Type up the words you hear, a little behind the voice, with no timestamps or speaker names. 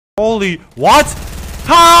Holy, what?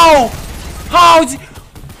 How? How?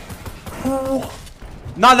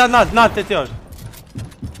 Not det gör.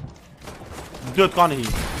 Död kan he.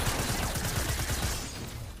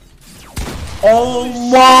 Oh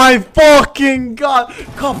my fucking god!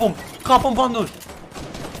 Kap him bandur.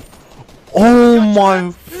 Oh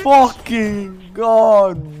my fucking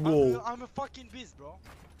god, bro. I'm a fucking beast, bro.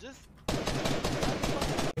 Just.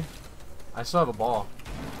 I still have a ball.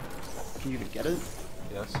 Can you even get it?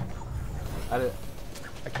 Yes. I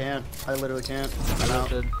can't. I literally can't. I'm out.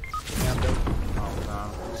 Did. Yeah, I'm dead. Oh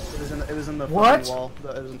no. It was in the What? fucking wall.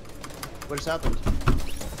 What just happened?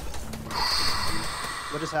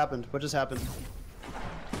 What just happened? What just happened?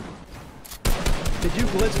 Did you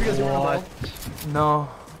glitch because you were in the ball? No.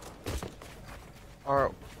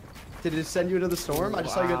 Or did it send you into the storm? I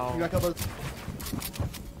just saw you got killed.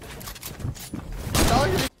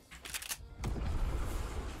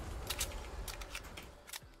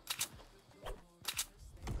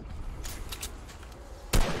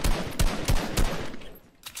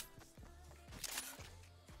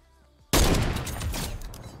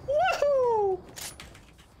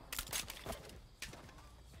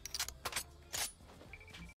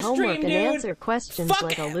 Homework and answer questions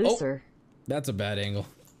like a loser. That's a bad angle.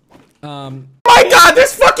 My god,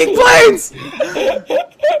 there's fucking planes!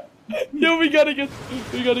 Yo, we gotta get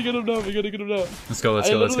him now. We gotta get him now. Let's go.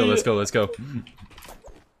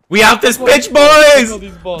 We out this bitch, boys!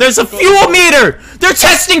 There's a fuel meter! They're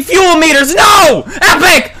testing fuel meters! No!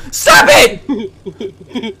 Epic! Stop it!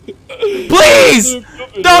 Please!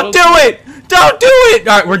 Don't do it! Don't do it!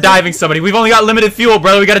 Alright, we're diving somebody. We've only got limited fuel,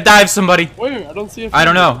 bro. We gotta dive somebody. Where? I don't see a I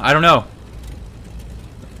don't know.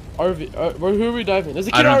 RV. Who are we diving? There's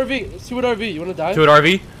a kid RV. Let's do it RV. You wanna dive? To it,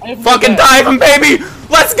 RV? Fucking dive him, baby!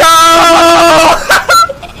 Let's go!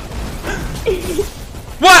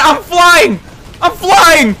 What? I'm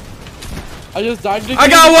flying! I just dived. I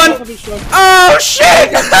got one! Oh,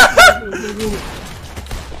 shit!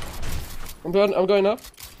 I'm going up.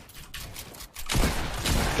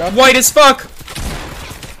 White as fuck!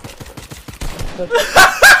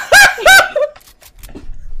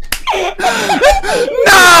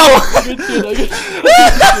 No!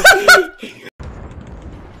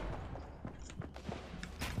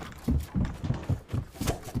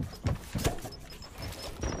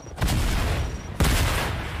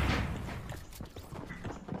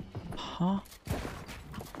 Huh?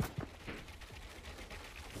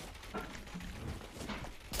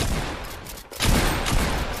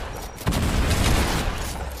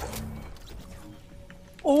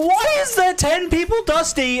 Why is there 10 people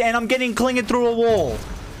Dusty and I'm getting clinging through a wall?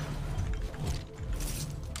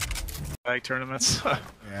 Bag tournaments.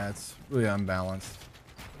 Yeah, it's really unbalanced.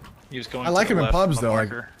 He was going I like him in pubs though.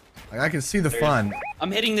 Like I can see the fun.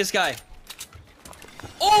 I'm hitting this guy.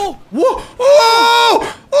 Oh! Whoa!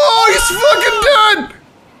 Oh! Oh! He's fucking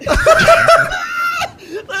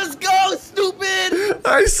dead! Let's go, stupid!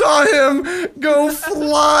 I saw him go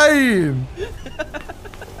flying.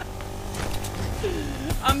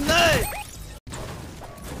 I'm dead!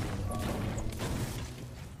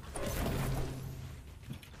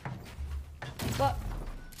 What?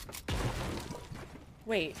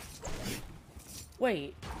 Wait.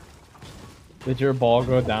 Did your ball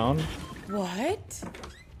go down? What?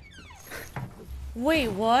 Wait,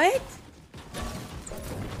 what?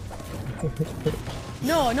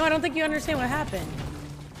 No, I don't think you understand what happened.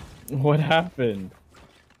 What happened?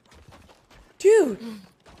 Dude!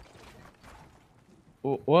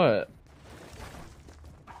 What?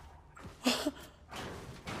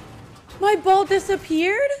 My ball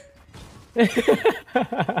disappeared?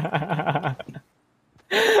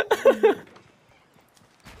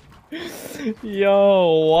 Yo,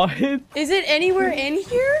 what? Is it anywhere in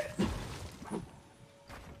here?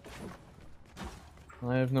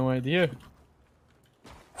 I have no idea.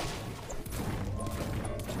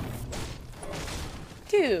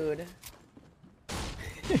 Dude.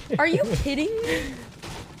 Are you kidding me?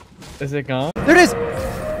 Is it gone? There it is!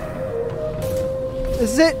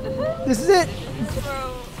 This is it! This is it!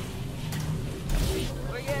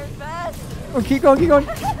 We're getting fast. Oh, keep going!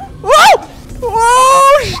 Whoa!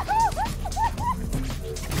 Whoa!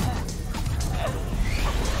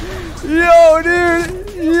 Yo, dude!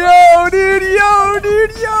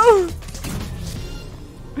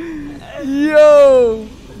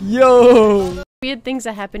 Weird things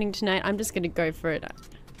are happening tonight. I'm just gonna go for it.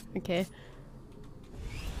 Okay.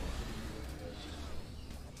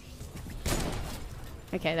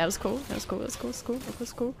 Okay, that was cool. That was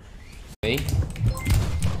cool. Hey.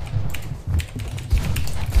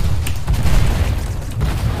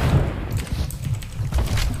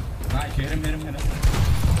 Right, hit him.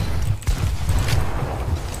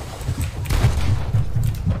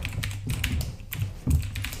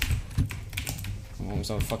 I'm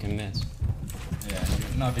so fucking mess. Yeah,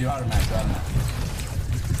 no, you are a mess, you are a mess.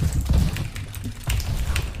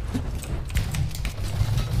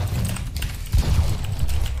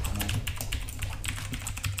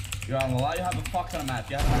 You are allowed to have a fucking match.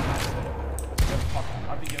 You have a match. You have a fucking.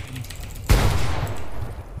 I'll be giving you.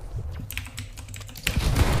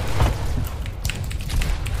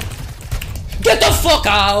 Get the fuck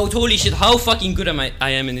out! Holy shit, how fucking good I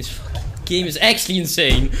am in this game is actually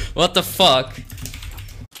insane. What the fuck?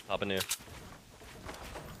 Hop in here.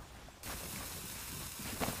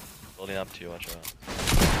 Building up to you, watch out.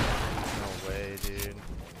 No way, dude.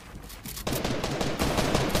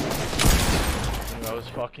 I was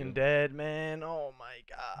fucking dead, man. Oh my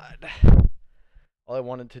god. All I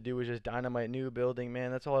wanted to do was just dynamite new building,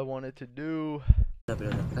 man. That's all I wanted to do. No,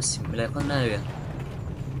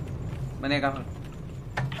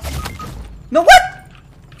 what?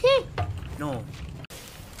 No.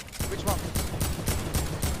 Which one?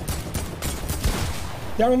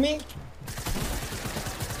 Down with me.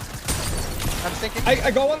 I'm thinking.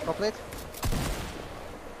 I got one. Complete.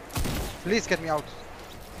 Please get me out.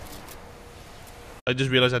 I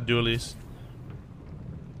just realized I had dualies.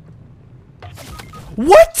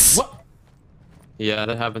 What? Yeah,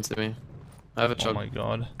 that happened to me. I have a choke. Oh my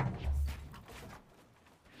god.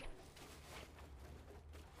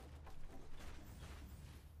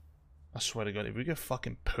 I swear to god, if we get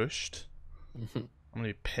fucking pushed, I'm gonna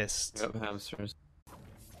be pissed. Yep, hamsters.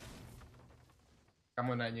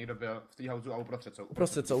 Někdo byl v té hauzu a uprostřed jsou.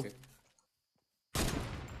 Uprostřed jsou.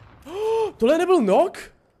 Tohle nebyl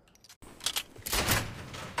knock?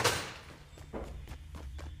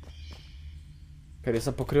 Který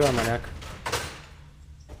se pokrýváme nějak.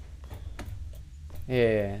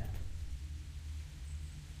 Yeah.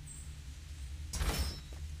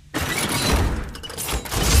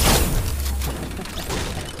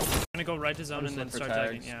 I'm gonna go right to zone and then start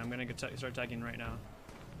tagging. Yeah, I'm gonna go start tagging right now.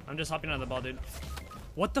 I'm just hopping on the ball, dude.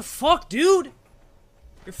 What the fuck, dude?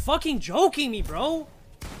 You're fucking joking me, bro.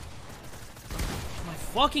 Oh my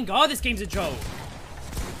fucking god, this game's a joke.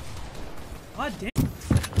 God damn.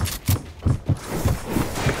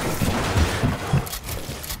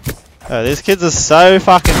 Oh, these kids are so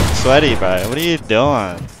fucking sweaty, bro. What are you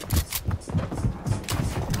doing?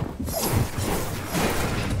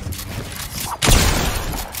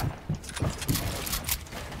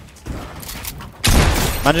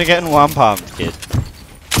 Imagine getting one pumped, kid.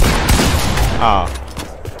 Oh.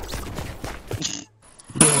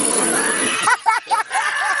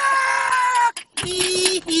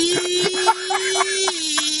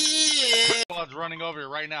 Squad's running over here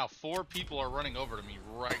right now. 4 people are running over to me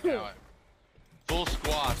right now. Full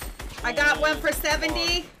squad. I got one for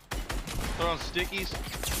 70. Throwing stickies.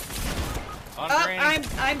 Oh,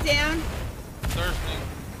 I'm down. Thirsty.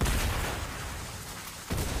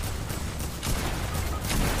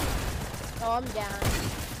 Oh, I'm down.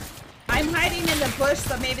 I'm hiding in the bush,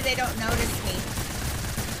 so maybe they don't notice me.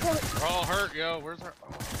 We're all hurt, yo. Where's our?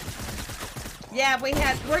 Oh. Yeah,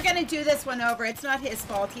 we're gonna do this one over. It's not his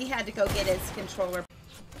fault. He had to go get his controller.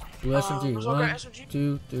 Blue SMG. 1,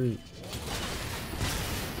 2, 3.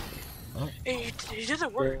 Oh. Hey, he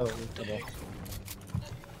doesn't work. Oh.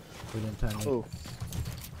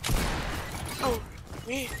 Oh,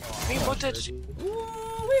 me, what did?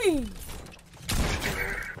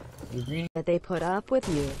 That they put up with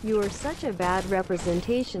you. You are such a bad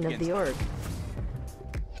representation of the orc.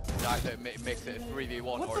 That makes it a 3v1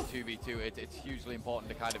 or a 2v2. It's hugely important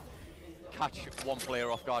to kind of catch one player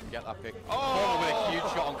off guard and get that pick. Oh, with a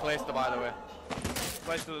huge shot on Clayster, by the way.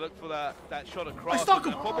 Clayster, look for that shot across. I stuck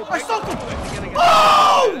him! I stuck him!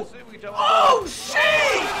 Oh! Oh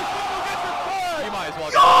shit! You might as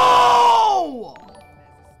well. Go!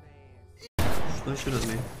 Don't shoot at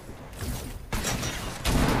me.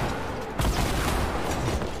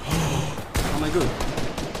 Am I good?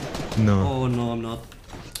 No. Oh no, I'm not.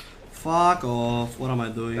 Fuck off. What am I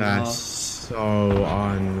doing? That's so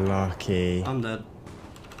unlucky. I'm dead.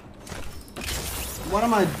 What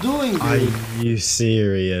am I doing, dude? Are you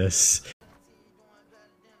serious?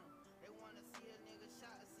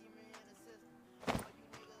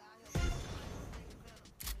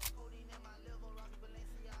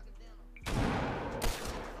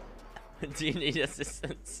 Do you need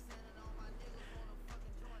assistance?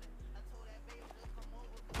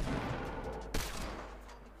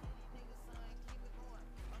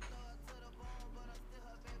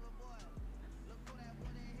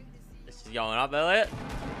 This is going up, Elliot.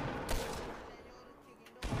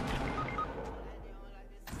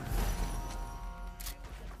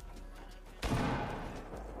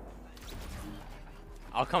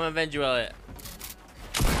 I'll come avenge you, Elliot.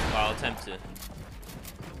 Or I'll attempt to.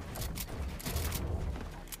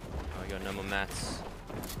 go, no more mats.